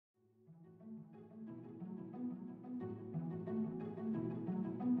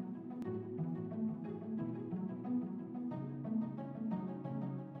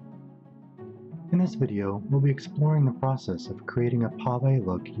this video, we'll be exploring the process of creating a Pavé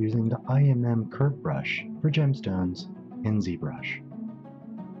look using the IMM curve brush for gemstones in ZBrush.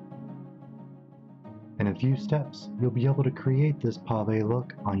 In a few steps, you'll be able to create this Pavé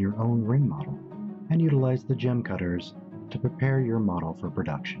look on your own ring model and utilize the gem cutters to prepare your model for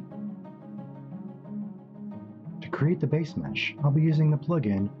production. To create the base mesh, I'll be using the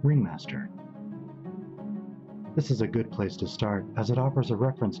plugin Ringmaster. This is a good place to start as it offers a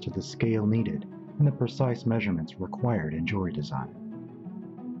reference to the scale needed and the precise measurements required in jewelry design.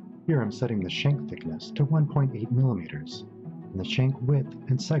 Here I'm setting the shank thickness to 1.8 millimeters and the shank width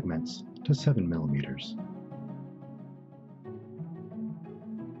and segments to 7 millimeters.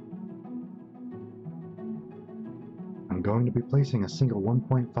 I'm going to be placing a single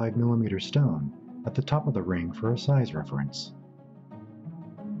 1.5 millimeter stone at the top of the ring for a size reference.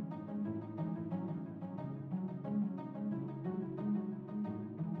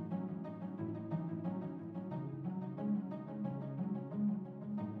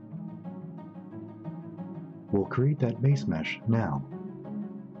 We'll create that base mesh now.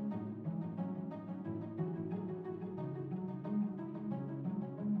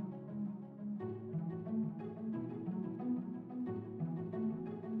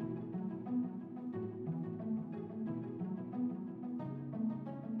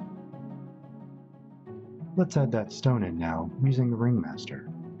 Let's add that stone in now using the Ringmaster.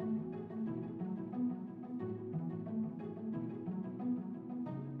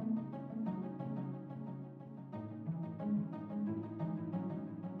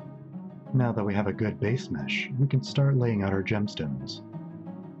 Now that we have a good base mesh, we can start laying out our gemstones.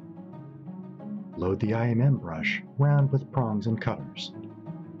 Load the IMM brush round with prongs and cutters.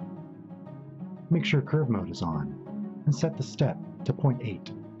 Make sure curve mode is on, and set the step to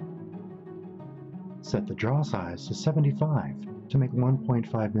 0.8. Set the draw size to 75 to make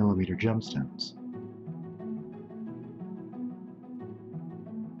 1.5 millimeter gemstones.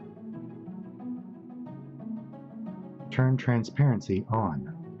 Turn transparency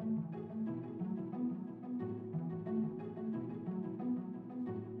on.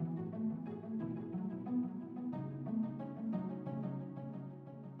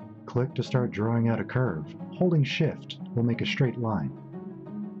 Click to start drawing out a curve. Holding Shift will make a straight line.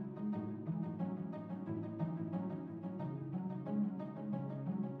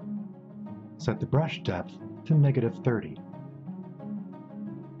 Set the brush depth to -30.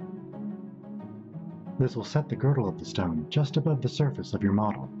 This will set the girdle of the stone just above the surface of your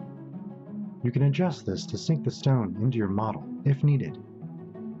model. You can adjust this to sink the stone into your model if needed.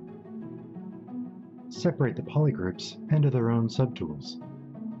 Separate the polygroups into their own subtools.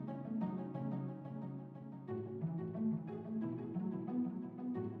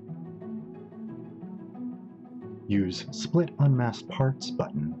 Use Split Unmasked Parts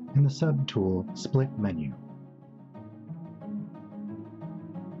button in the subtool Split menu.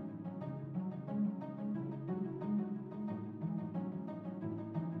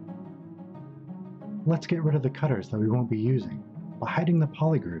 Let's get rid of the cutters that we won't be using by hiding the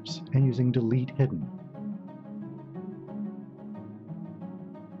polygroups and using Delete Hidden.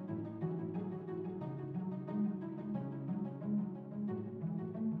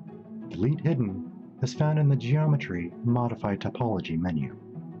 Delete Hidden is found in the Geometry Modify Topology menu.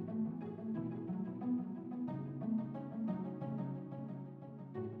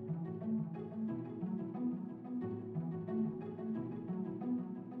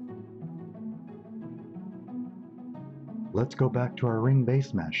 Let's go back to our ring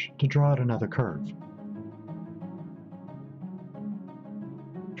base mesh to draw out another curve.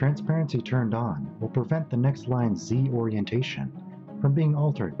 Transparency turned on will prevent the next line's Z orientation from being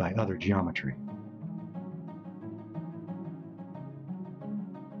altered by other geometry.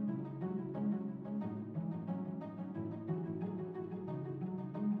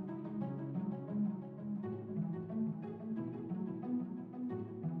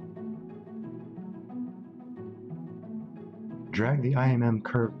 Drag the IMM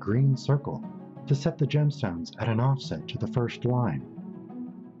curve green circle to set the gemstones at an offset to the first line.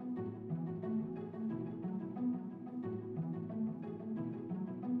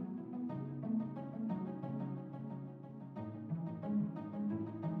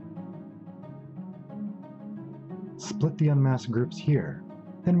 Split the unmasked groups here,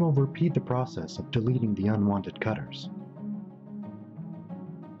 then we'll repeat the process of deleting the unwanted cutters.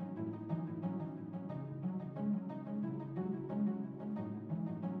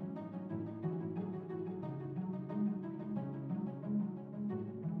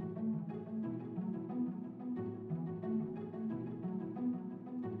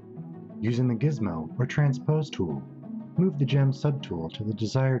 Using the Gizmo or Transpose tool, move the gem subtool to the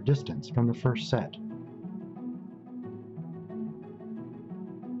desired distance from the first set.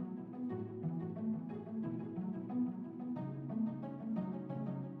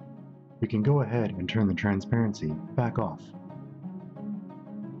 We can go ahead and turn the transparency back off.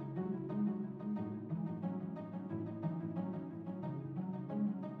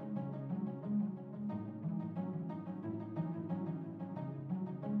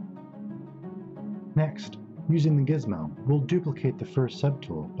 Next, using the gizmo, we'll duplicate the first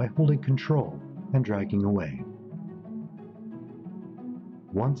subtool by holding Ctrl and dragging away.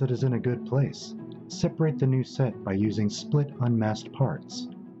 Once it is in a good place, separate the new set by using Split Unmasked Parts.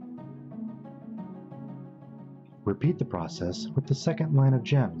 Repeat the process with the second line of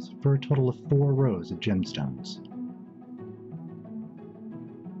gems for a total of 4 rows of gemstones.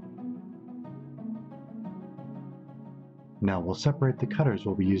 Now we'll separate the cutters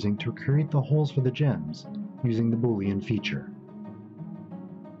we'll be using to create the holes for the gems using the Boolean feature.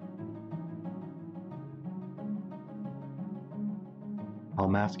 I'll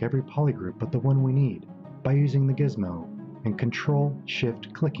mask every polygroup but the one we need by using the gizmo and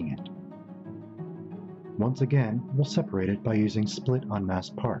Ctrl-Shift-clicking it. Once again, we'll separate it by using Split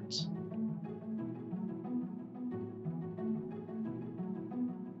Unmasked Parts.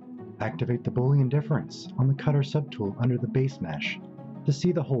 Activate the Boolean difference on the cutter subtool under the base mesh to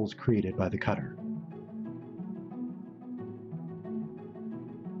see the holes created by the cutter.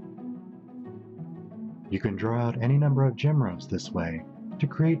 You can draw out any number of gem rows this way to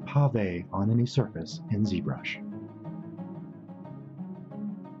create pavé on any surface in ZBrush.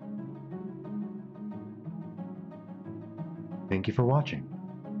 Thank you for watching.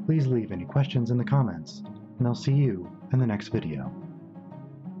 Please leave any questions in the comments, and I'll see you in the next video.